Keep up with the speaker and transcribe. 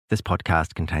This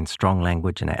podcast contains strong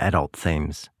language and adult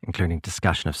themes, including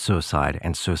discussion of suicide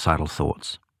and suicidal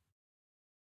thoughts.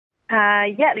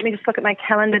 Let me just look at my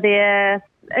calendar there.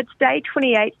 It's day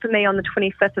 28 for me on the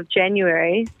 25th of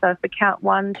January. So if we count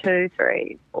 1, 2,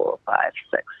 3, 4, 5,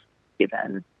 6,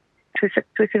 7, 26,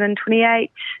 27,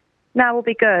 28, no, we'll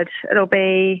be good. It'll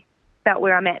be about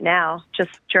where I'm at now,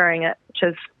 just during it, which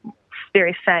is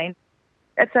very sane.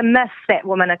 It's a myth that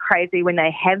women are crazy when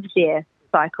they have their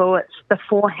cycle. It's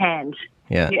beforehand.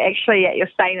 Yeah. You're actually at your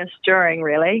sanest during,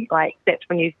 really. Like, that's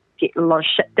when you get a lot of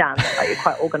shit done. Like, you're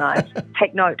quite organised.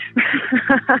 Take note.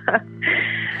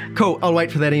 Cool. I'll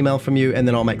wait for that email from you and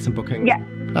then I'll make some bookings. Yeah.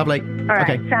 Lovely. All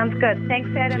right. Okay. Sounds good. Thanks,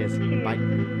 Adam. Cheers. Cheers. Bye.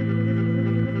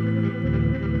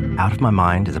 Out of My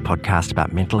Mind is a podcast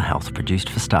about mental health produced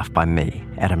for Stuff by me,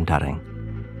 Adam Dudding.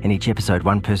 In each episode,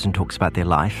 one person talks about their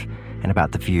life and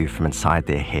about the view from inside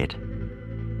their head.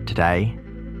 Today,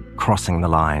 Crossing the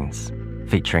Lines,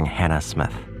 featuring Hannah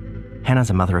Smith.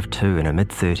 Hannah's a mother of 2 in her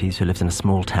mid-30s who lives in a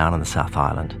small town on the South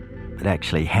Island. But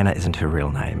actually, Hannah isn't her real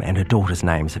name, and her daughters'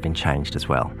 names have been changed as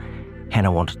well.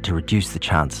 Hannah wanted to reduce the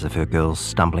chances of her girls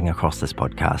stumbling across this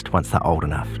podcast once they're old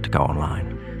enough to go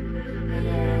online.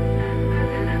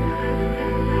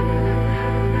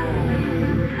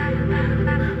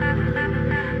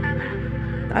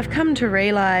 I've come to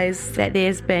realise that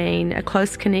there's been a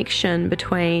close connection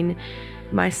between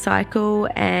my cycle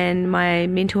and my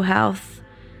mental health.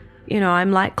 You know,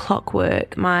 I'm like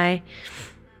clockwork. My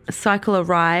cycle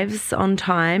arrives on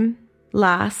time,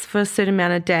 lasts for a certain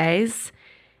amount of days.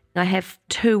 I have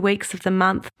 2 weeks of the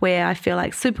month where I feel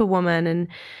like Superwoman, and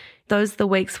those are the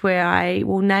weeks where I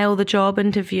will nail the job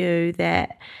interview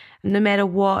that no matter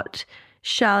what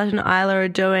Charlotte and Isla are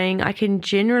doing, I can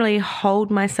generally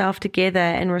hold myself together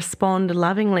and respond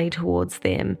lovingly towards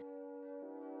them.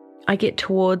 I get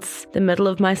towards the middle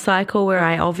of my cycle where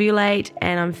I ovulate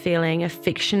and I'm feeling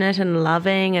affectionate and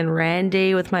loving and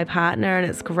randy with my partner, and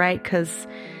it's great because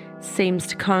it seems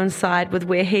to coincide with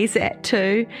where he's at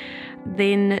too.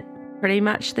 Then pretty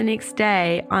much the next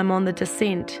day I'm on the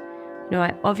descent. You know,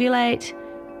 I ovulate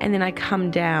and then I come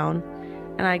down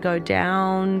and I go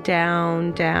down,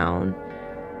 down, down.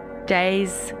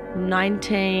 Days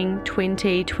 19,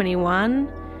 20,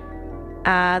 21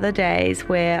 are the days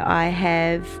where I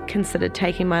have considered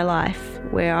taking my life,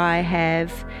 where I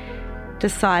have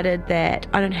decided that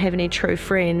I don't have any true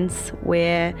friends,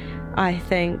 where I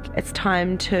think it's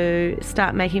time to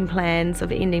start making plans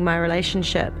of ending my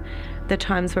relationship, the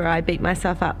times where I beat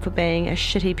myself up for being a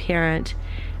shitty parent,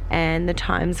 and the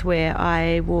times where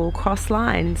I will cross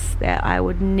lines that I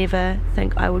would never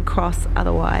think I would cross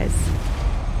otherwise.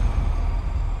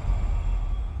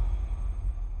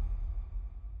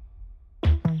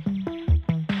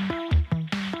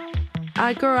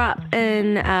 I grew up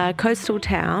in a coastal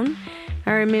town.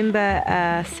 I remember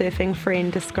a surfing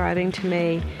friend describing to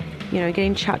me, you know,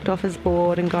 getting chucked off his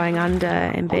board and going under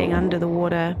and being under the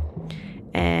water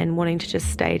and wanting to just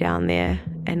stay down there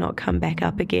and not come back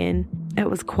up again. It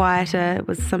was quieter, it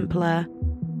was simpler.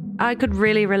 I could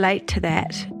really relate to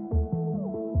that.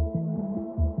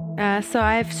 So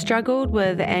I've struggled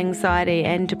with anxiety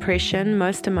and depression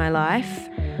most of my life.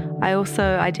 I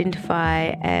also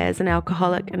identify as an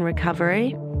alcoholic in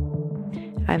recovery.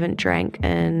 I haven't drank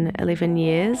in 11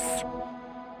 years.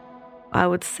 I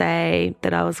would say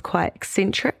that I was quite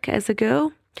eccentric as a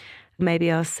girl. Maybe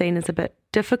I was seen as a bit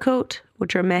difficult or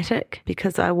dramatic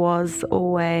because I was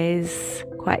always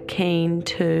quite keen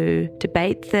to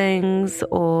debate things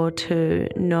or to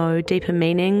know deeper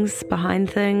meanings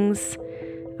behind things.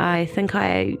 I think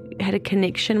I had a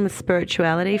connection with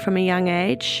spirituality from a young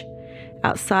age,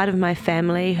 outside of my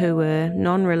family who were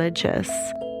non-religious.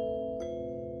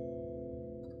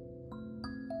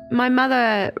 My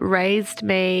mother raised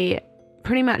me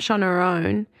pretty much on her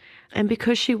own, and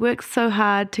because she worked so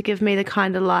hard to give me the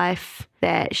kind of life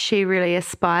that she really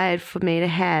aspired for me to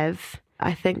have,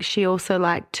 I think she also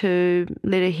liked to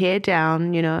let her hair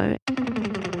down, you know.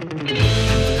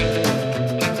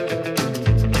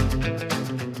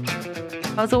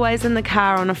 I was always in the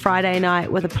car on a Friday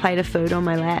night with a plate of food on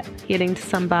my lap, heading to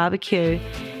some barbecue.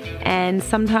 And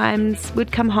sometimes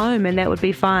we'd come home and that would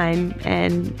be fine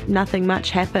and nothing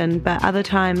much happened. But other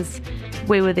times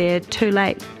we were there too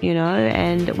late, you know,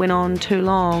 and it went on too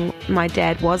long. My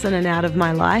dad was in and out of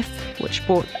my life, which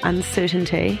brought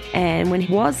uncertainty. And when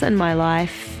he was in my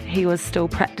life, he was still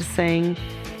practicing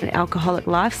an alcoholic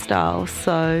lifestyle.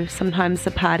 So sometimes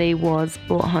the party was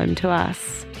brought home to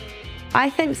us. I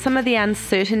think some of the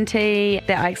uncertainty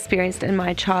that I experienced in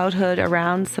my childhood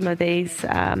around some of these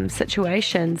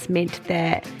situations meant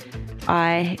that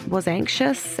I was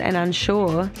anxious and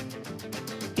unsure.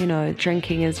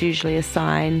 drinking is usually a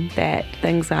sign that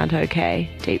things aren't okay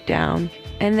deep down.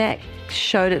 And that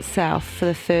showed itself for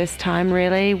the first time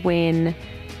really when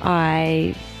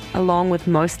I, along with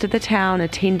most of the town,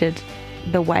 attended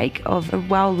the wake of a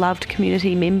well-loved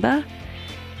community member.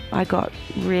 I got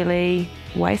really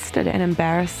wasted and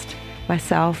embarrassed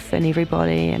myself and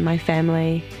everybody and my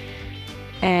family,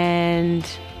 and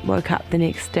woke up the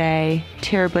next day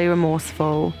terribly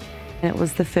remorseful. And it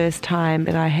was the first time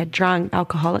that I had drunk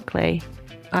alcoholically.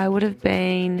 I would have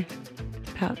been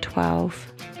about 12.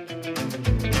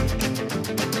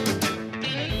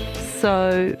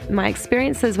 So my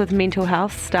experiences with mental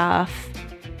health staff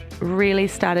really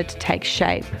started to take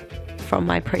shape from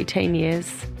my preteen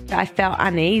years. I felt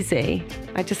uneasy.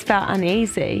 I just felt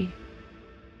uneasy.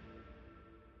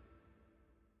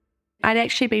 I'd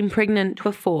actually been pregnant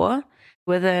before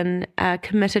within a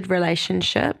committed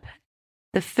relationship.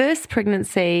 The first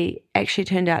pregnancy actually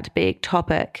turned out to be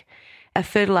ectopic, a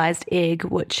fertilised egg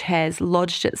which has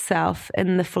lodged itself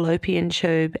in the fallopian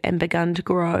tube and begun to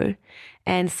grow.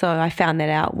 And so I found that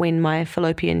out when my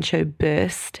fallopian tube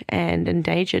burst and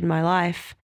endangered my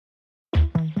life.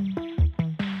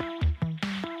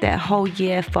 That whole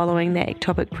year following that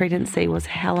ectopic pregnancy was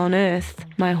hell on earth.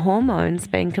 My hormones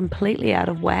being completely out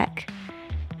of whack.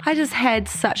 I just had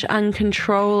such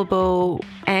uncontrollable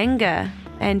anger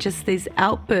and just these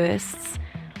outbursts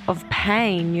of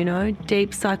pain,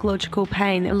 deep psychological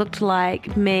pain that looked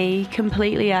like me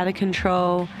completely out of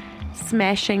control,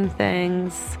 smashing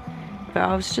things. But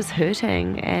I was just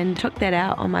hurting and took that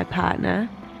out on my partner,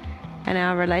 and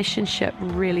our relationship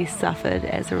really suffered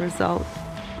as a result.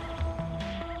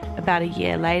 About a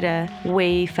year later,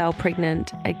 we fell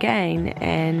pregnant again,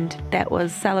 and that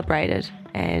was celebrated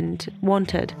and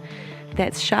wanted.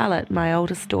 That's Charlotte, my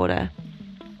oldest daughter.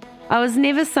 I was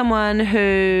never someone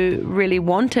who really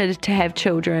wanted to have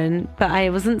children, but I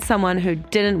wasn't someone who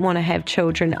didn't want to have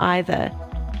children either.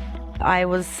 I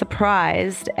was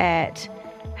surprised at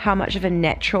how much of a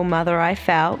natural mother I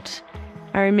felt.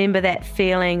 I remember that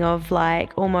feeling of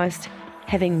like almost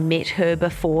having met her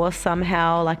before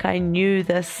somehow, like I knew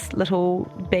this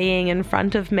little being in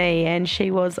front of me and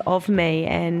she was of me,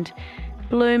 and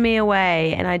blew me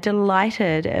away. And I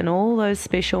delighted in all those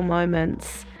special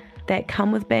moments that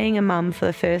come with being a mum for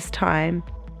the first time.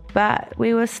 But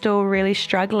we were still really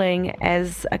struggling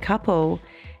as a couple.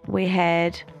 We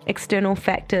had external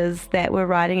factors that were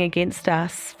riding against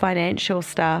us, financial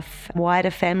stuff, wider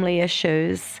family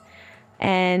issues.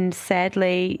 And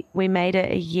sadly, we made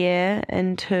it a year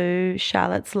into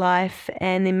Charlotte's life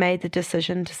and then made the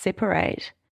decision to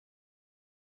separate.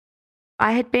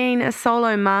 I had been a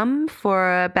solo mum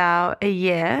for about a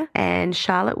year, and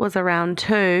Charlotte was around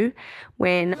 2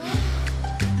 when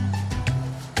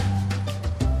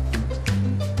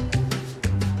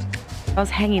I was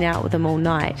hanging out with him all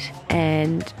night,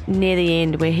 and near the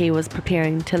end where he was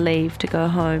preparing to leave to go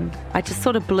home, I just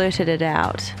sort of blurted it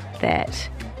out that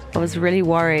I was really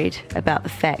worried about the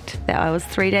fact that I was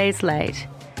 3 days late,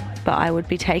 but I would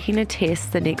be taking a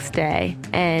test the next day,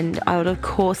 and I would of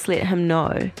course let him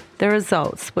know the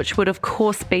results, which would of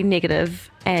course be negative,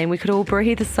 and we could all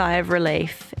breathe a sigh of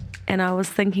relief. And I was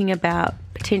thinking about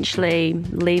potentially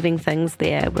leaving things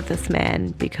there with this man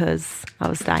because I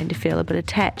was starting to feel a bit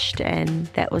attached, and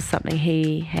that was something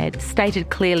he had stated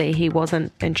clearly he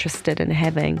wasn't interested in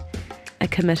having a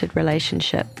committed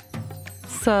relationship.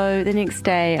 So the next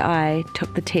day I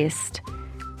took the test,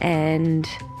 and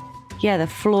the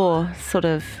floor sort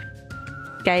of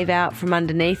gave out from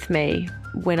underneath me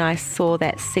when I saw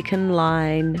that second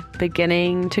line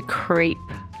beginning to creep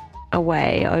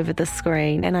away over the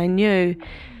screen. And I knew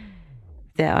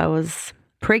that I was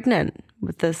pregnant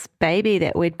with this baby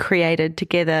that we'd created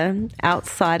together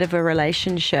outside of a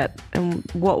relationship. And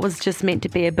what was just meant to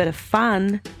be a bit of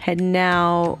fun had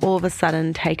now all of a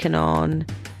sudden taken on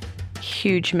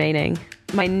huge meaning.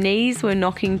 My knees were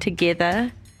knocking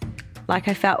together, like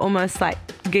I felt almost like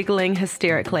giggling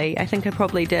hysterically. I think I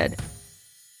probably did.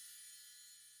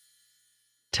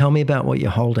 Tell me about what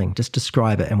you're holding. Just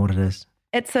describe it and what it is.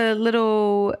 It's a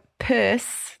little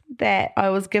purse that I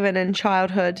was given in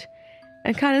childhood.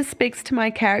 It kind of speaks to my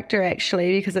character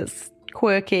actually, because it's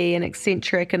quirky and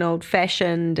eccentric and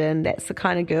old-fashioned, and that's the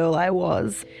kind of girl I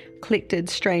was. Collected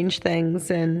strange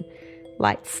things and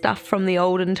liked stuff from the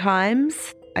olden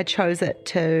times. I chose it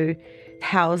to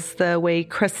house the wee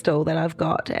crystal that I've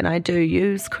got, and I do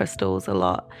use crystals a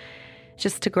lot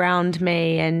just to ground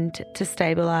me and to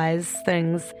stabilise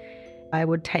things. I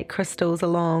would take crystals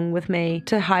along with me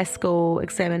to high school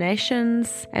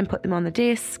examinations and put them on the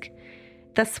desk.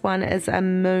 This one is a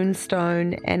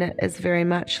moonstone, and it is very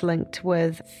much linked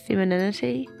with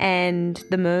femininity and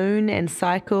the moon and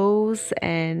cycles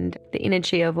and the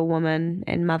energy of a woman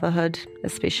and motherhood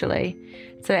especially.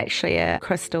 It's actually a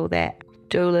crystal that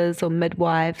doulas or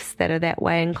midwives that are that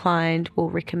way inclined will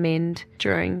recommend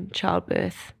during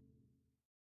childbirth.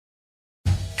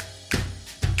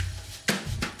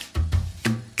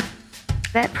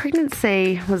 That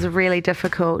pregnancy was really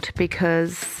difficult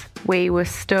because we were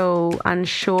still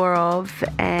unsure of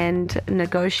and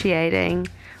negotiating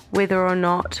whether or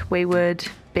not we would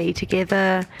be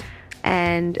together,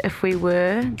 and if we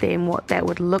were, then what that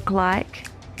would look like.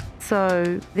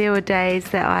 So there were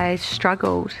days that I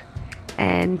struggled,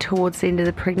 and towards the end of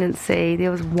the pregnancy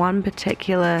there was one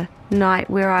particular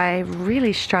night where I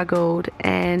really struggled,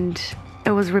 and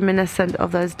it was reminiscent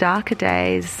of those darker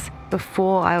days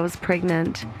before I was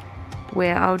pregnant,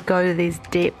 where I would go to these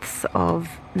depths of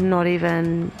not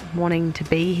even wanting to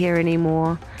be here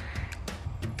anymore.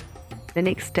 The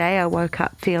next day I woke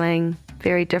up feeling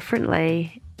very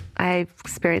differently. I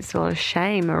experienced a lot of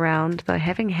shame around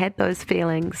having had those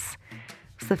feelings.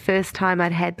 It was the first time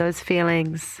I'd had those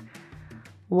feelings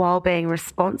while being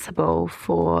responsible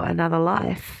for another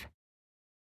life.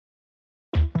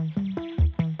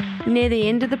 Near the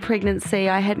end of the pregnancy,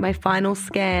 I had my final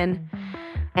scan,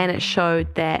 and it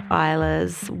showed that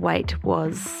Isla's weight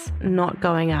was not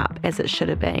going up as it should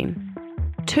have been.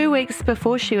 2 weeks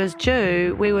before she was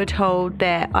due, we were told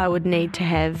that I would need to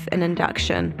have an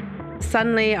induction.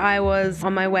 Suddenly I was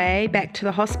on my way back to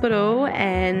the hospital,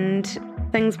 and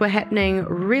things were happening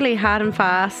really hard and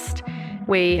fast.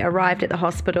 We arrived at the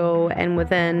hospital, and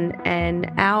within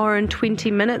an hour and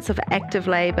 20 minutes of active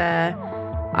labour,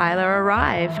 Isla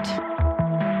arrived.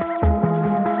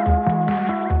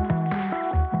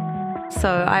 So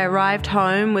I arrived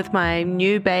home with my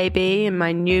new baby and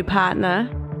my new partner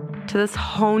to this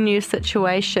whole new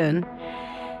situation.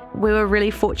 We were really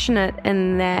fortunate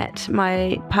in that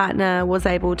my partner was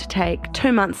able to take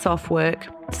 2 months off work.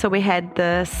 So we had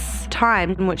this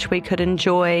time in which we could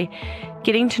enjoy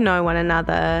getting to know one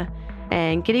another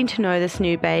and getting to know this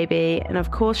new baby. And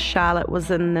of course, Charlotte was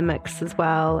in the mix as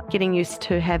well, getting used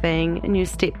to having a new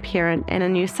step-parent and a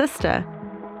new sister.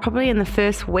 Probably in the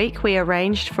first week, we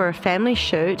arranged for a family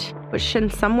shoot, which in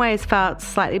some ways felt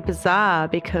slightly bizarre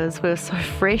because we were so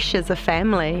fresh as a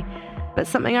family. But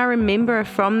something I remember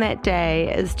from that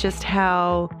day is just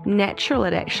how natural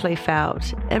it actually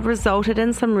felt. It resulted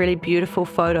in some really beautiful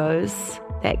photos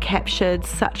that captured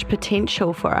such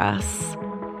potential for us.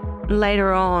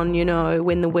 Later on,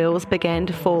 when the wheels began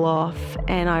to fall off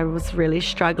and I was really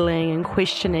struggling and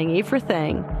questioning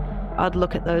everything, I'd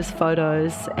look at those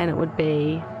photos and it would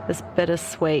be this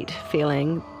bittersweet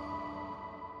feeling.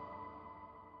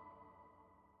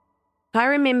 I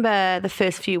remember the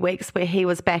first few weeks where he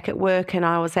was back at work and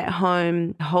I was at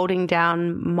home holding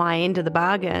down my end of the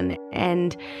bargain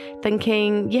and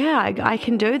thinking, yeah, I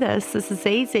can do this. This is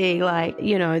easy.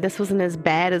 This wasn't as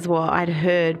bad as what I'd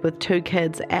heard with 2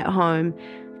 kids at home.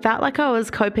 Felt like I was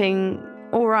coping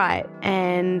all right.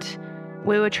 And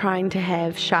we were trying to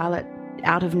have Charlotte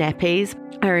out of nappies.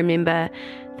 I remember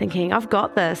thinking, I've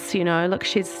got this, look,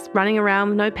 she's running around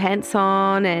with no pants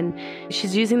on and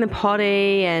she's using the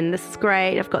potty and this is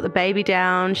great. I've got the baby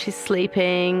down, she's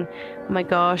sleeping. Oh my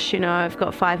gosh, I've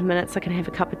got 5 minutes, I can have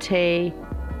a cup of tea.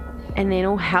 And then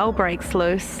all hell breaks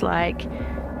loose.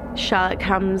 Charlotte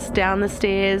comes down the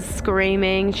stairs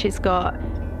screaming. She's got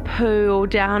poo all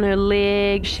down her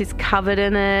leg. She's covered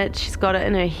in it. She's got it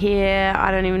in her hair.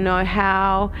 I don't even know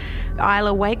how.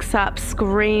 Isla wakes up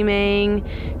screaming.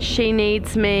 She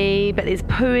needs me, but there's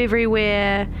poo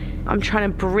everywhere. I'm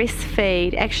trying to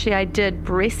breastfeed. Actually, I did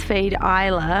breastfeed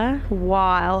Isla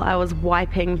while I was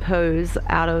wiping poos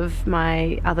out of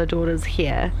my other daughter's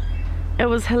hair. It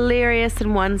was hilarious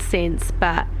in one sense,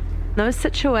 but those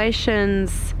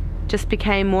situations just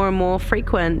became more and more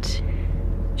frequent.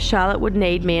 Charlotte would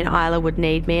need me and Isla would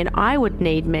need me and I would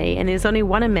need me, and there's only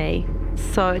one of me,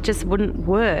 so it just wouldn't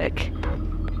work.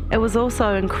 It was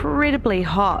also incredibly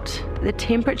hot. The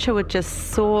temperature would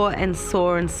just soar and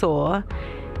soar and soar.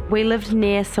 We lived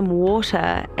near some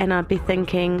water and I'd be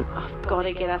thinking, I've got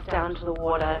to get us down to the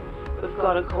water. We've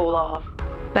got to cool off.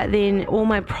 But then all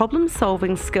my problem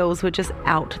solving skills were just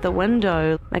out the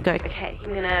window. I go, okay, I'm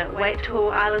going to wait till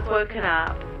Isla's woken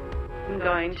up. I'm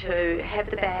going to have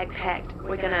the bag packed.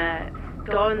 We're going to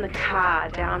go in the car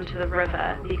down to the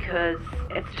river because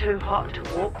it's too hot to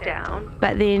walk down.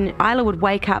 But then Isla would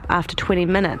wake up after 20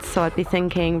 minutes, so I'd be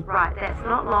thinking, right, that's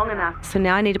not long enough. So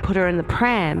now I need to put her in the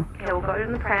pram. Okay, we'll go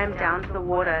in the pram down to the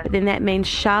water. But then that means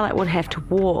Charlotte would have to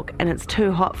walk, and it's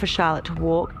too hot for Charlotte to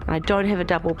walk. And I don't have a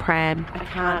double pram. I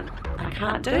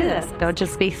can't do this. I'll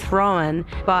just be thrown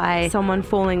by someone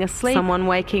falling asleep, someone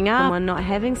waking up, someone not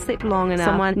having slept long enough,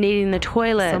 someone needing the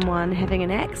toilet, someone having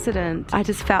an accident. I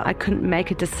just felt I couldn't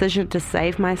make a decision to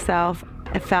save myself.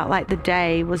 It felt like the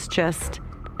day was just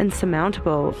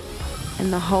insurmountable.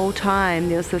 And the whole time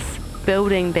there was this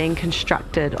building being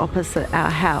constructed opposite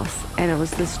our house, and it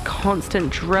was this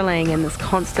constant drilling and this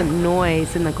constant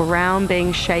noise and the ground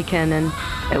being shaken, and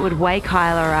it would wake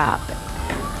Isla up.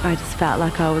 I just felt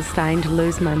like I was starting to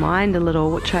lose my mind a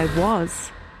little, which I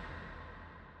was.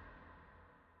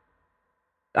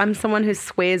 I'm someone who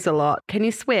swears a lot. Can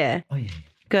you swear? Oh, yeah.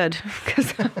 Good,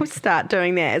 because I'll start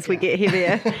doing that as we get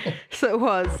heavier. So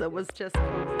it was just...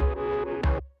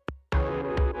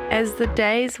 As the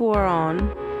days wore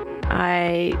on,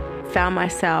 I found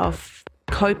myself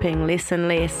coping less and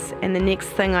less, and the next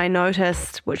thing I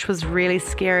noticed, which was really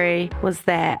scary, was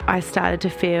that I started to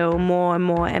feel more and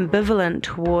more ambivalent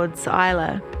towards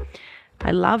Isla.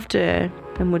 I loved her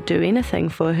and would do anything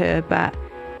for her, but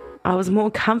I was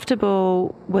more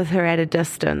comfortable with her at a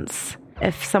distance.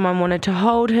 If someone wanted to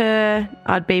hold her,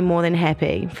 I'd be more than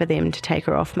happy for them to take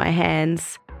her off my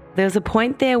hands. There was a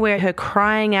point there where her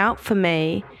crying out for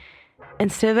me,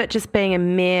 instead of it just being a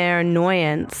mere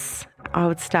annoyance, I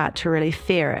would start to really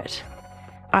fear it.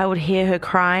 I would hear her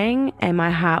crying and my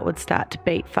heart would start to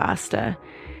beat faster.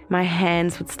 My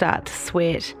hands would start to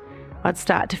sweat. I'd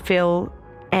start to feel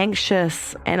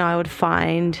anxious, and I would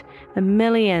find a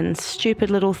million stupid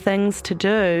little things to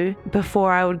do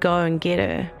before I would go and get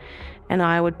her. And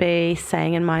I would be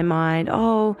saying in my mind,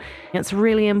 oh, it's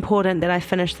really important that I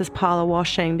finish this pile of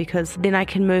washing because then I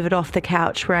can move it off the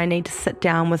couch where I need to sit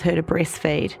down with her to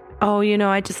breastfeed. Oh,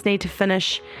 I just need to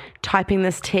finish typing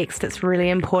this text. It's really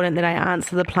important that I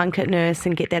answer the Plunket nurse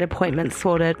and get that appointment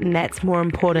sorted, and that's more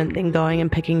important than going and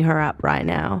picking her up right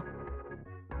now.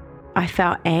 I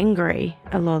felt angry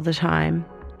a lot of the time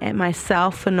at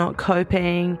myself for not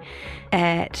coping,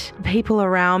 at people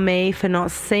around me for not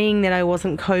seeing that I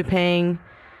wasn't coping.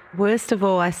 Worst of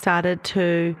all, I started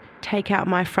to take out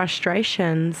my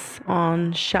frustrations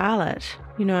on Charlotte,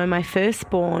 my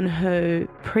firstborn, who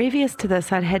previous to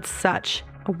this I'd had such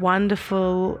a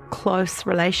wonderful, close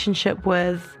relationship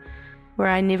with, where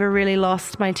I never really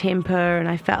lost my temper and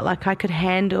I felt like I could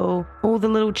handle all the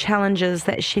little challenges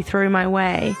that she threw my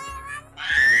way.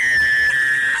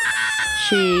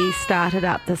 She started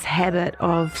up this habit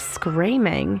of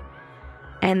screaming,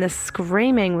 and the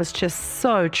screaming was just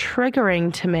so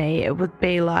triggering to me. It would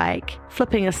be like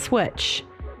flipping a switch.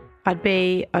 I'd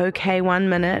be okay 1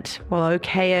 minute, well,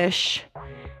 okay-ish,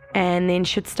 and then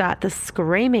she'd start the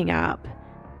screaming up,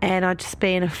 and I'd just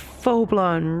be in a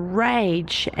full-blown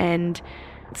rage and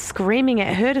screaming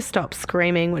at her to stop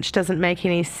screaming, which doesn't make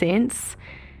any sense.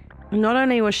 Not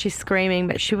only was she screaming,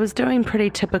 but she was doing pretty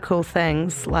typical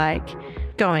things like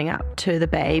going up to the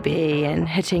baby and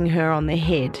hitting her on the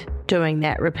head, doing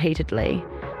that repeatedly.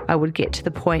 I would get to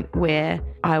the point where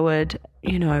I would,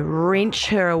 wrench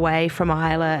her away from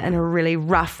Isla in a really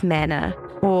rough manner.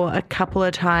 Or a couple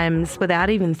of times, without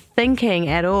even thinking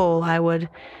at all, I would,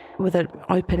 with an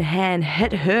open hand,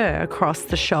 hit her across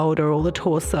the shoulder or the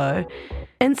torso,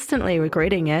 instantly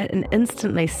regretting it and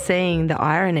instantly seeing the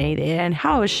irony there. And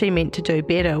how is she meant to do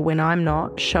better when I'm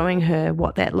not showing her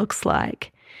what that looks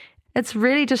like? It's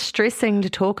really distressing to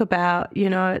talk about.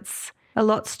 It's a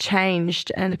lot's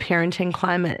changed in the parenting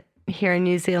climate here in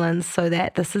New Zealand, so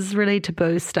that this is really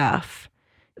taboo stuff.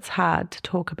 It's hard to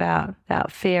talk about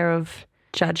without fear of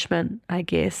judgment, I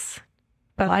guess.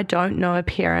 But I don't know a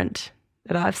parent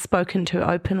that I've spoken to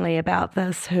openly about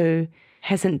this who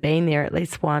hasn't been there at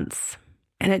least once.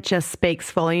 And it just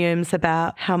speaks volumes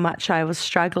about how much I was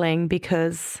struggling,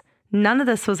 because none of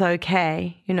this was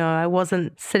okay. I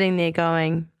wasn't sitting there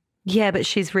going, yeah, but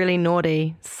she's really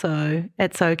naughty, so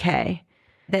it's okay.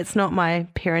 That's not my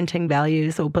parenting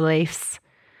values or beliefs.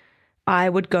 I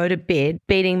would go to bed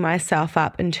beating myself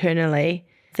up internally,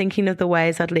 thinking of the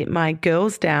ways I'd let my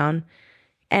girls down.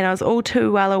 And I was all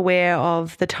too well aware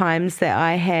of the times that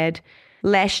I had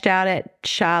lashed out at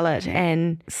Charlotte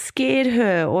and scared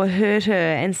her or hurt her,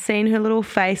 and seen her little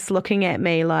face looking at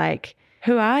me like,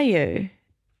 who are you?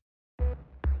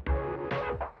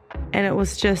 And it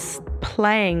was just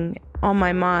playing on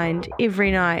my mind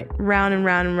every night, round and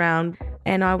round and round.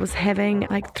 And I was having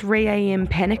like 3 a.m.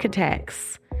 panic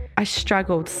attacks. I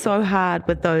struggled so hard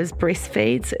with those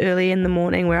breastfeeds early in the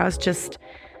morning where I was just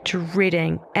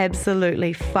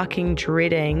absolutely fucking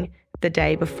dreading the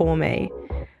day before me.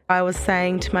 I was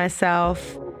saying to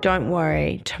myself, don't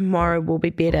worry, tomorrow will be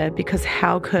better, because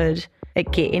how could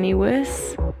it get any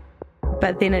worse?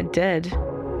 But then it did.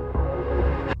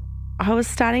 I was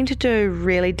starting to do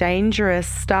really dangerous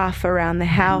stuff around the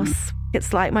house.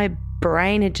 It's like my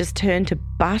brain had just turned to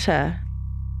butter.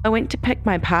 I went to pick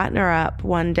my partner up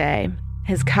one day.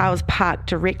 His car was parked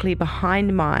directly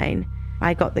behind mine.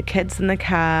 I got the kids in the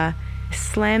car,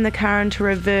 slammed the car into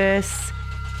reverse,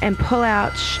 and pull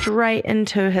out straight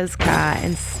into his car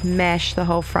and smash the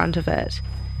whole front of it.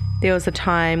 There was a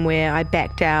time where I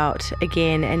backed out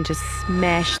again and just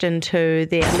smashed into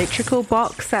the electrical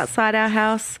box outside our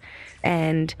house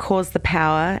and caused the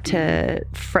power to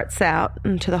fritz out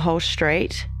into the whole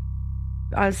street.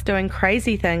 I was doing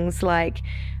crazy things, like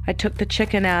I took the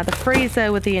chicken out of the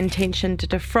freezer with the intention to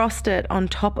defrost it on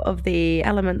top of the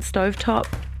Element stovetop,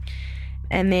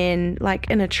 and then, like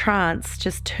in a trance,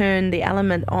 just turned the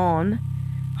Element on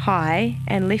high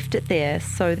and left it there,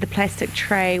 so the plastic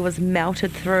tray was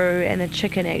melted through and the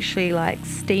chicken actually like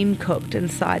steam cooked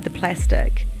inside the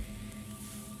plastic.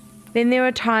 Then there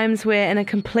were times where, in a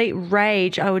complete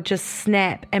rage, I would just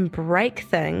snap and break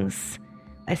things.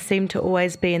 I seemed to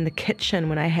always be in the kitchen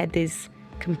when I had these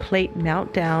complete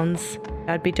meltdowns.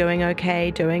 I'd be doing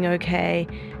okay,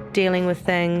 dealing with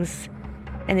things,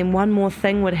 and then one more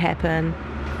thing would happen,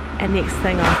 and next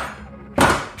thing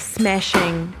I'm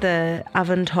smashing the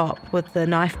oven top with the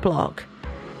knife block,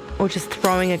 or just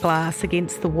throwing a glass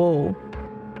against the wall.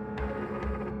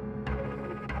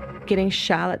 Getting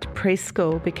Charlotte to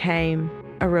preschool became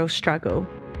a real struggle.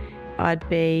 I'd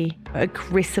be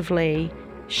aggressively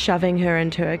shoving her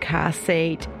into a car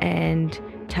seat and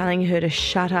telling her to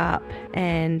shut up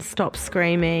and stop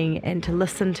screaming and to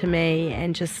listen to me,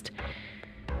 and just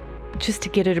to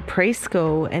get her to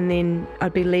preschool. And then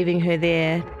I'd be leaving her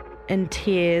there in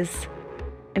tears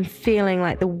and feeling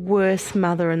like the worst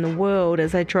mother in the world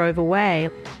as I drove away.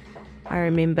 I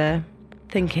remember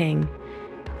thinking,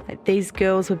 like, these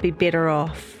girls would be better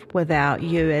off without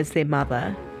you as their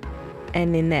mother.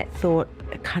 And then that thought,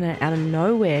 kind of out of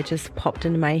nowhere, just popped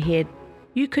into my head.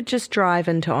 You could just drive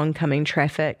into oncoming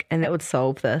traffic and that would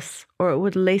solve this, or it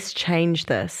would at least change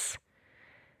this.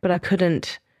 But I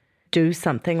couldn't do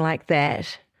something like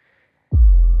that.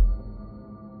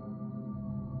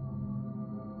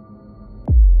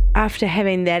 After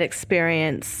having that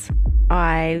experience,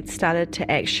 I started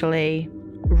to actually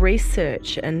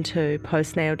research into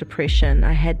postnatal depression.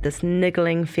 I had this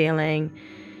niggling feeling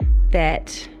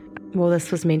that, well,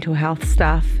 this was mental health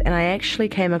stuff, and I actually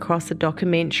came across a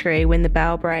documentary, When the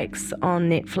Bell Breaks, on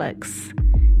Netflix.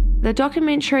 The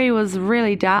documentary was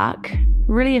really dark,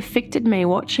 really affected me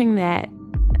watching that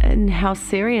and how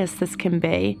serious this can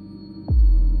be.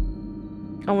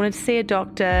 I wanted to see a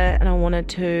doctor, and I wanted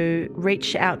to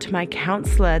reach out to my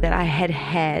counsellor that I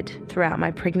had throughout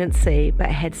my pregnancy but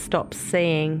had stopped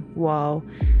seeing while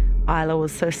Isla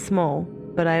was so small.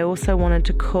 But I also wanted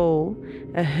to call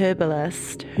a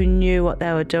herbalist who knew what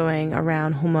they were doing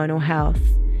around hormonal health.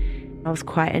 I was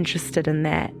quite interested in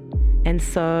that. And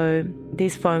so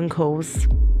these phone calls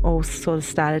all sort of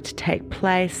started to take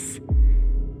place.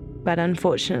 But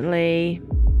unfortunately,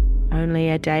 only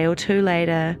a day or two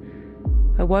later,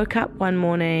 I woke up one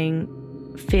morning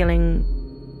feeling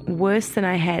worse than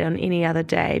I had on any other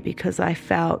day, because I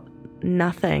felt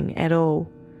nothing at all.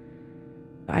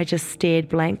 I just stared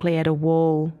blankly at a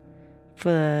wall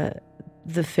for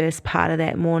the first part of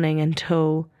that morning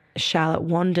until Charlotte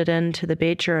wandered into the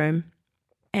bedroom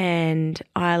and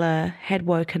Isla had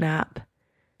woken up,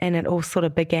 and it all sort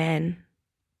of began.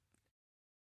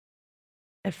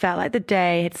 It felt like the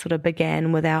day had sort of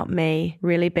began without me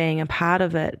really being a part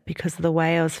of it, because of the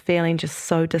way I was feeling just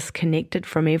so disconnected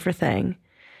from everything.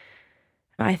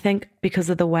 I think because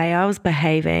of the way I was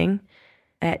behaving,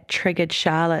 it triggered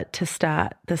Charlotte to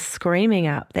start the screaming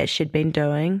up that she'd been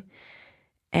doing.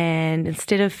 And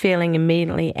instead of feeling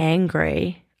immediately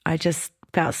angry, I just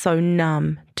felt so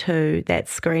numb to that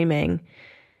screaming.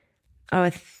 I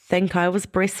think I was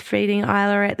breastfeeding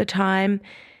Isla at the time,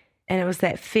 and it was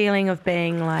that feeling of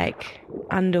being like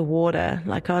underwater,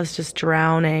 like I was just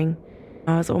drowning.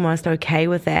 I was almost okay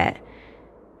with that.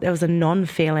 There was a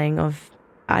non-feeling of,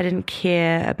 I didn't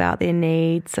care about their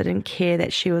needs. I didn't care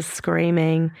that she was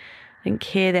screaming. I didn't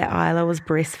care that Isla was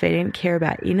breastfeeding. I didn't care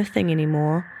about anything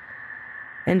anymore.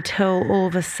 Until all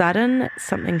of a sudden,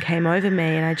 something came over me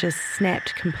and I just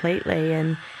snapped completely.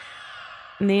 And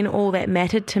then all that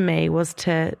mattered to me was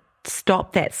to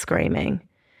stop that screaming.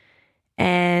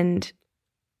 And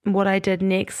What I did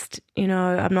next,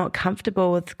 I'm not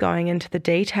comfortable with going into the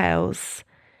details,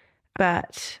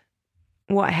 but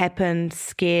what happened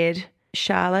scared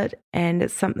Charlotte, and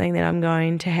it's something that I'm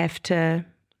going to have to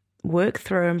work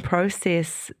through and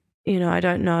process. I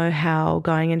don't know how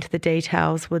going into the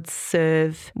details would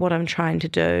serve what I'm trying to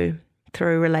do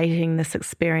through relating this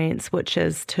experience, which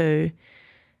is to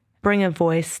bring a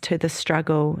voice to the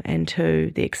struggle and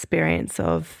to the experience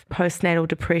of postnatal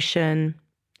depression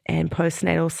and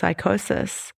postnatal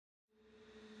psychosis.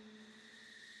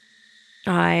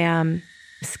 I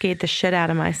scared the shit out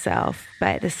of myself,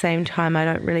 but at the same time, I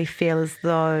don't really feel as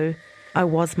though I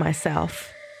was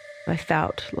myself. I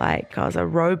felt like I was a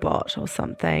robot or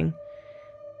something.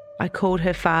 I called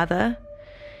her father,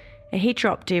 and he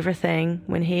dropped everything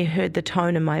when he heard the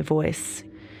tone in my voice.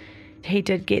 He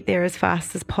did get there as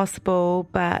fast as possible,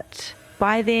 but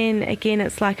by then, again,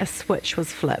 it's like a switch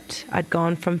was flipped. I'd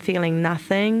gone from feeling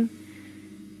nothing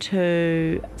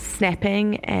to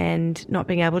snapping and not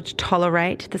being able to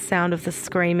tolerate the sound of the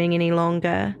screaming any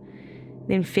longer,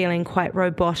 then feeling quite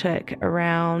robotic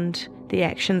around the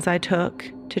actions I took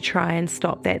to try and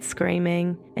stop that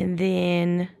screaming. And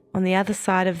then on the other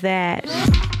side of that,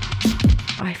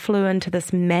 I flew into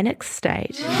this manic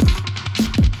state.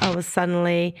 I was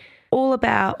suddenly all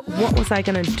about what was I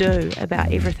going to do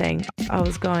about everything. I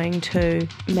was going to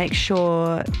make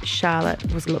sure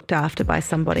Charlotte was looked after by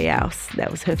somebody else.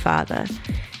 That was her father.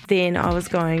 Then I was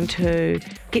going to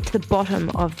get to the bottom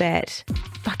of that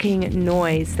fucking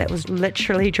noise that was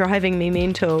literally driving me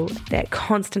mental, that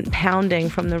constant pounding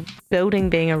from the building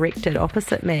being erected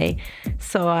opposite me.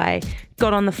 So I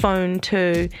got on the phone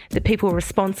to the people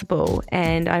responsible,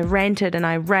 and I ranted and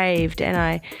I raved, and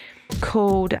I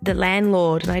called the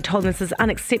landlord and I told them this is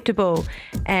unacceptable,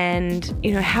 and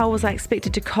how was I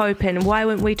expected to cope, and why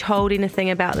weren't we told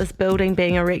anything about this building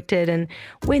being erected, and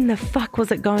when the fuck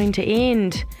was it going to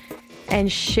end? And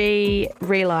she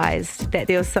realised that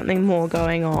there was something more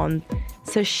going on,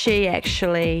 so she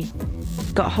actually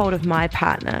got hold of my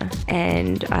partner,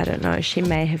 and I don't know, she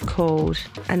may have called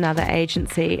another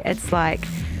agency. It's like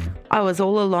I was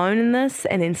all alone in this,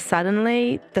 and then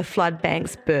suddenly the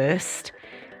floodbanks burst,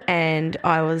 and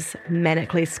I was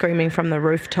manically screaming from the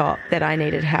rooftop that I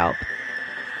needed help.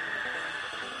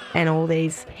 And all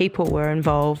these people were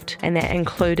involved, and that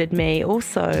included me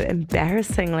also,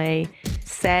 embarrassingly,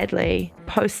 sadly,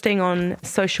 posting on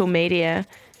social media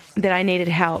that I needed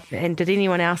help. And did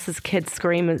anyone else's kids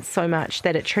scream so much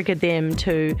that it triggered them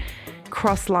to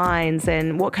cross lines,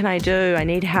 and what can I do? I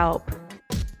need help.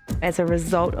 As a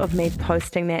result of me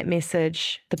posting that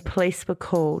message, the police were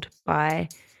called by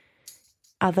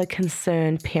other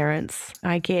concerned parents,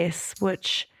 I guess,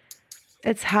 which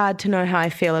it's hard to know how I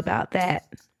feel about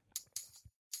that.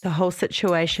 The whole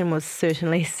situation was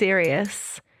certainly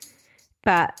serious,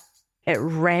 but it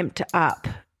ramped up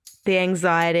the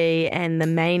anxiety and the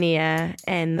mania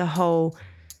and the whole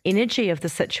energy of the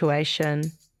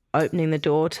situation, opening the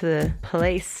door to the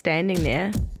police standing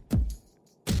there.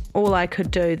 All I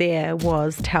could do there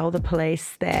was tell the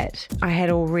police that I had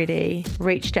already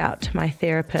reached out to my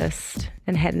therapist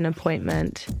and had an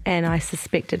appointment, and I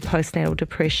suspected postnatal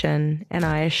depression, and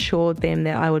I assured them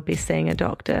that I would be seeing a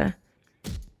doctor.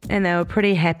 And they were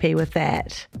pretty happy with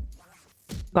that.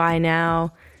 By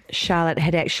now, Charlotte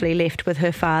had actually left with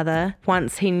her father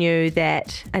once he knew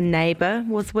that a neighbour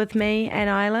was with me and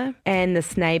Isla, and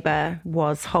this neighbour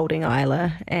was holding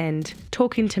Isla and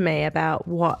talking to me about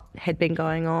what had been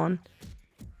going on.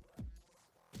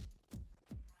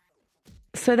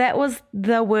 So that was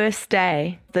the worst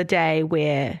day, the day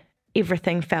where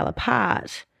everything fell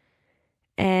apart.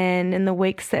 And in the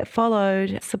weeks that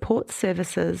followed, support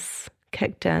services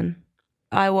kicked in.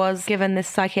 I was given this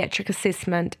psychiatric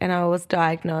assessment, and I was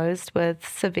diagnosed with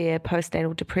severe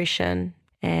postnatal depression,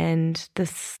 and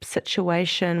this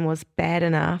situation was bad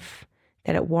enough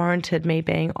that it warranted me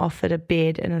being offered a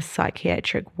bed in a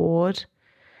psychiatric ward.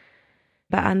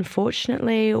 But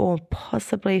unfortunately, or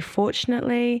possibly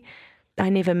fortunately, I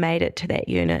never made it to that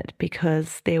unit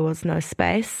because there was no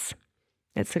space.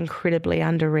 It's incredibly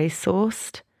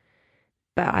under-resourced.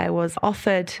 But I was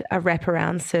offered a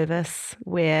wraparound service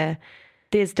where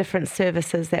there's different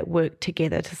services that work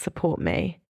together to support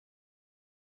me.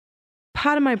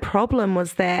 Part of my problem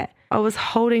was that I was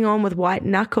holding on with white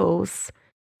knuckles.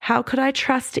 How could I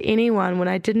trust anyone when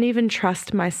I didn't even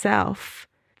trust myself?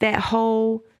 That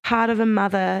whole part of a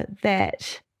mother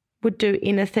that would do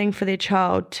anything for their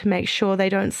child to make sure they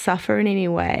don't suffer in any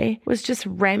way was just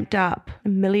ramped up a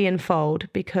millionfold,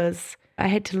 because I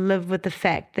had to live with the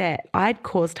fact that I'd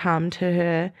caused harm to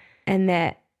her, and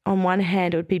that on one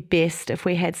hand it would be best if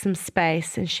we had some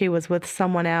space and she was with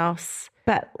someone else,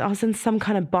 But I was in some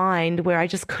kind of bind where I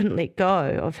just couldn't let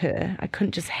go of her. I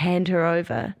couldn't just hand her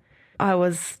over. I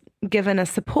was given a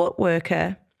support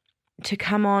worker to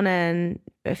come on in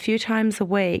a few times a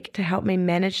week to help me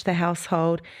manage the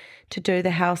household, to do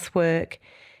the housework,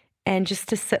 and just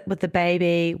to sit with the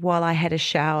baby while I had a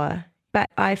shower. But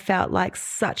I felt like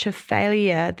such a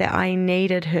failure that I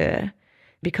needed her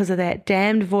because of that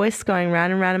damned voice going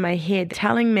round and round in my head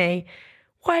telling me,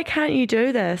 why can't you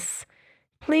do this?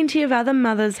 Plenty of other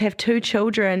mothers have 2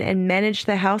 children and manage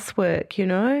the housework, you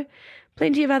know?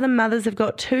 Plenty of other mothers have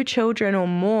got 2 children or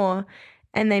more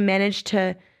and they manage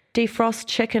to defrost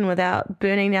chicken without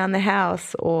burning down the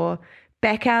house or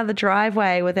back out of the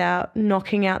driveway without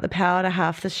knocking out the power to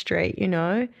half the street, you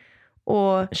know?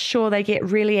 Or sure, they get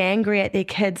really angry at their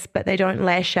kids, but they don't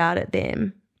lash out at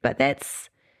them. But that's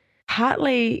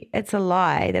partly, it's a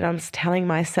lie that I'm telling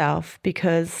myself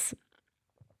because,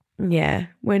 yeah,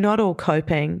 we're not all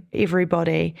coping.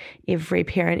 Everybody, every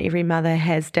parent, every mother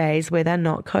has days where they're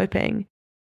not coping.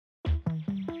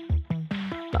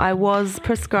 I was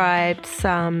prescribed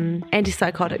some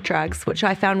antipsychotic drugs, which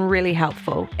I found really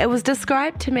helpful. It was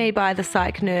described to me by the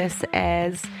psych nurse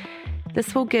as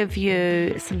this will give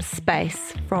you some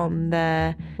space from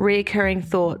the reoccurring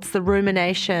thoughts, the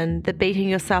rumination, the beating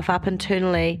yourself up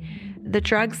internally. The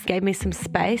drugs gave me some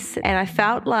space and I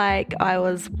felt like I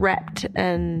was wrapped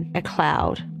in a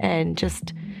cloud and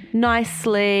just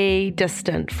nicely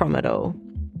distant from it all.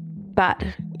 But,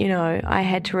 you know, I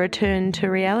had to return to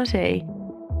reality.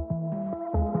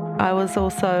 I was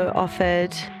also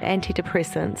offered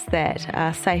antidepressants that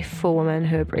are safe for women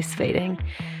who are breastfeeding.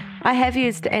 I have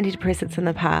used antidepressants in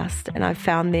the past and I've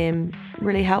found them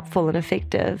really helpful and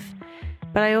effective.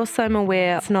 But I also am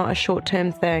aware it's not a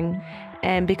short-term thing.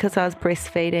 And because I was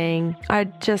breastfeeding, I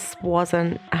just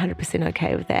wasn't 100%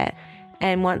 okay with that.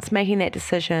 And once making that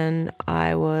decision,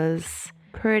 I was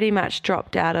pretty much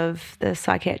dropped out of the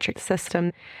psychiatric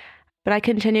system. But I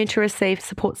continued to receive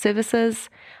support services.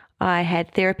 I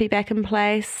had therapy back in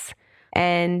place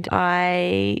and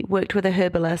I worked with a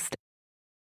herbalist.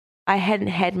 I hadn't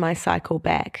had my cycle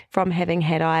back from having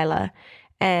had Isla,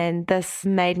 and this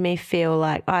made me feel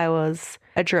like I was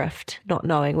adrift, not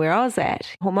knowing where I was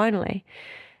at hormonally.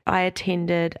 I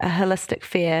attended a holistic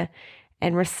fair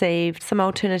and received some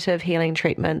alternative healing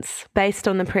treatments based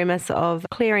on the premise of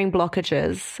clearing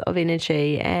blockages of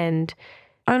energy, and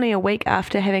only a week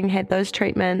after having had those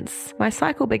treatments, my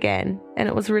cycle began, and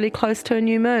it was really close to a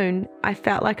new moon. I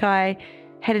felt like I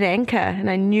had an anchor and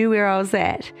I knew where I was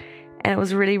at, and it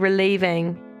was really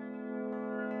relieving.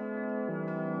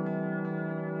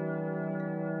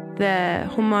 The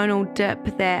hormonal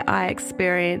dip that I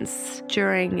experienced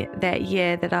during that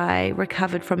year that I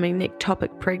recovered from an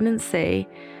ectopic pregnancy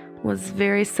was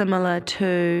very similar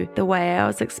to the way I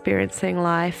was experiencing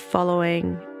life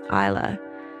following Isla.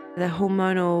 The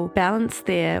hormonal balance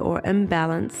there, or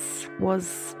imbalance,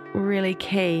 was really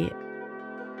key.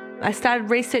 I started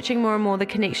researching more and more the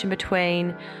connection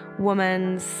between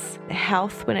women's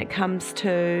health when it comes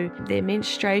to their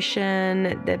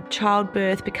menstruation, the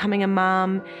childbirth, becoming a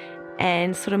mum,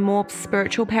 and sort of more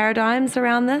spiritual paradigms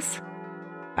around this.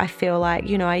 I feel like,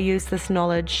 you know, I use this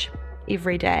knowledge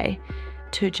every day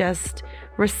to just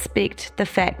respect the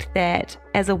fact that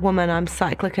as a woman I'm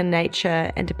cyclic in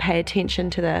nature and to pay attention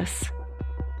to this.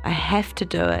 I have to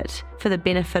do it for the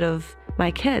benefit of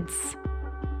my kids.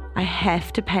 I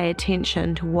have to pay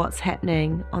attention to what's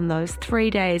happening on those 3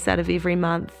 days out of every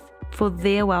month for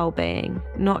their well-being,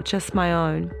 not just my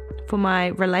own, for my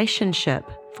relationship,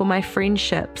 for my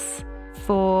friendships,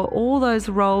 for all those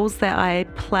roles that I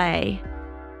play.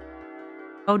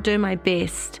 I'll do my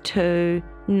best to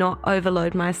not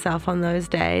overload myself on those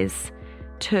days,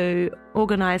 to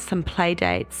organise some play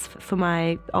dates for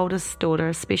my oldest daughter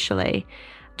especially,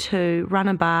 to run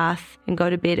a bath and go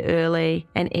to bed early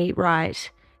and eat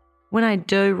right. When I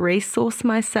do resource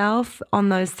myself on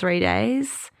those 3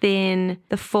 days, then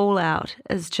the fallout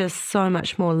is just so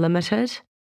much more limited.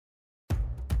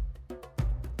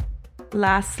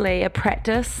 Lastly, a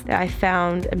practice that I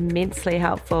found immensely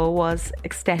helpful was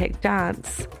ecstatic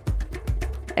dance.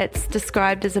 It's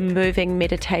described as a moving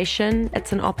meditation.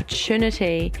 It's an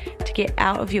opportunity to get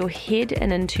out of your head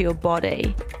and into your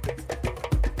body.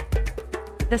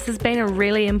 This has been a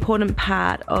really important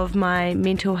part of my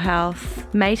mental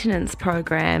health maintenance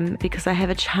program because I have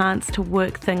a chance to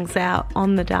work things out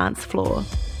on the dance floor.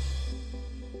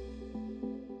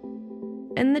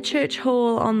 In the church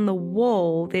hall on the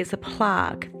wall, there's a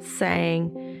plaque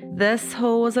saying, "This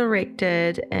hall was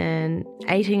erected in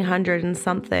 1800 and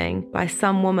something by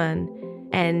some woman,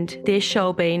 and there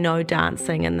shall be no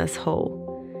dancing in this hall."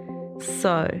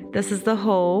 So this is the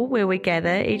hall where we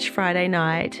gather each Friday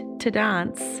night to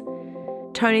dance.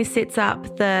 Tony sets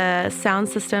up the sound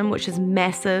system, which is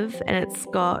massive, and it's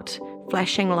got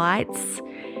flashing lights.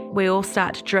 We all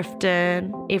start to drift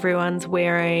in. Everyone's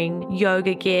wearing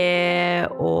yoga gear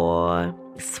or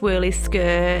swirly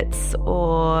skirts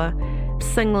or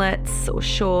singlets or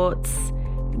shorts.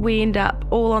 We end up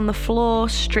all on the floor,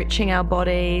 stretching our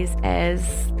bodies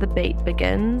as the beat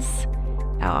begins.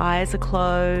 Our eyes are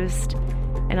closed,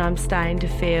 and I'm starting to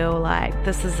feel like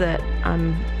this is it.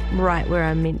 I'm right where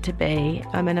I'm meant to be.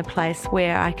 I'm in a place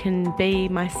where I can be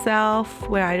myself,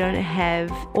 where I don't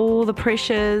have all the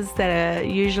pressures that are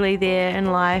usually there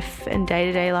in life, in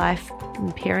day-to-day life,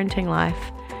 in parenting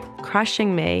life,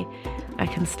 crushing me. I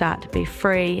can start to be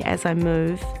free as I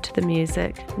move to the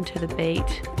music and to the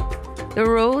beat. The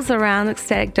rules around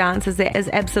ecstatic dance is there is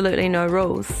absolutely no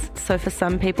rules. So for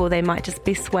some people, they might just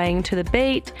be swaying to the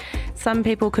beat. Some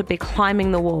people could be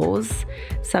climbing the walls.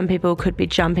 Some people could be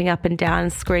jumping up and down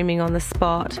and screaming on the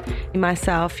spot.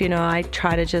 Myself, I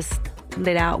try to just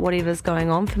let out whatever's going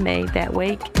on for me that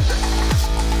week.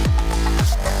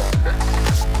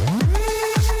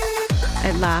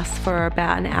 It lasts for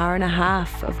about an hour and a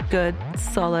half of good,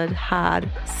 solid, hard,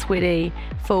 sweaty,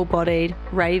 full-bodied,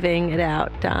 raving it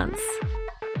out dance.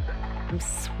 I'm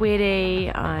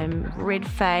sweaty, I'm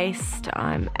red-faced,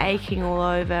 I'm aching all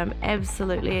over, I'm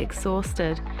absolutely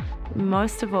exhausted.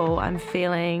 Most of all, I'm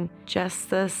feeling just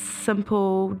this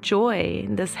simple joy,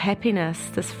 this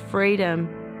happiness, this freedom.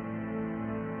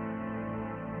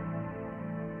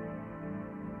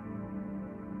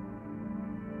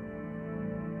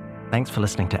 Thanks for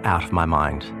listening to Out of My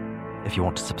Mind. If you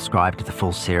want to subscribe to the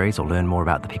full series or learn more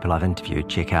about the people I've interviewed,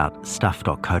 check out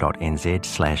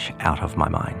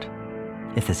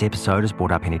stuff.co.nz/outofmymind. If this episode has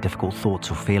brought up any difficult thoughts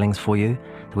or feelings for you,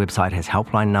 the website has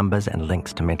helpline numbers and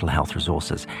links to mental health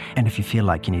resources. And if you feel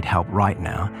like you need help right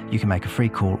now, you can make a free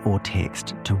call or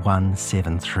text to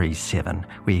 1737,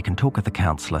 where you can talk with a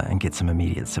counsellor and get some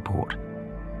immediate support.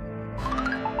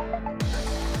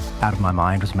 Out of My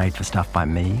Mind was made for Stuff by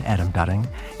me, Adam Dudding.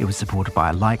 It was supported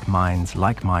by a Like Minds,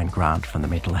 Like Mind grant from the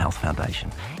Mental Health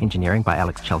Foundation. Engineering by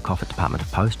Alex Chelkoff at Department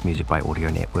of Post, music by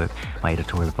Audio Network. My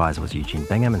editorial advisor was Eugene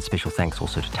Bingham, and special thanks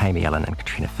also to Tammy Ellen and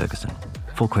Katrina Ferguson.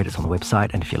 Full credits on the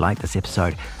website, and if you like this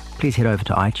episode, please head over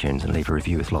to iTunes and leave a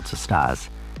review with lots of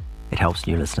stars. It helps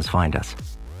new listeners find us.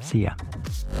 See ya.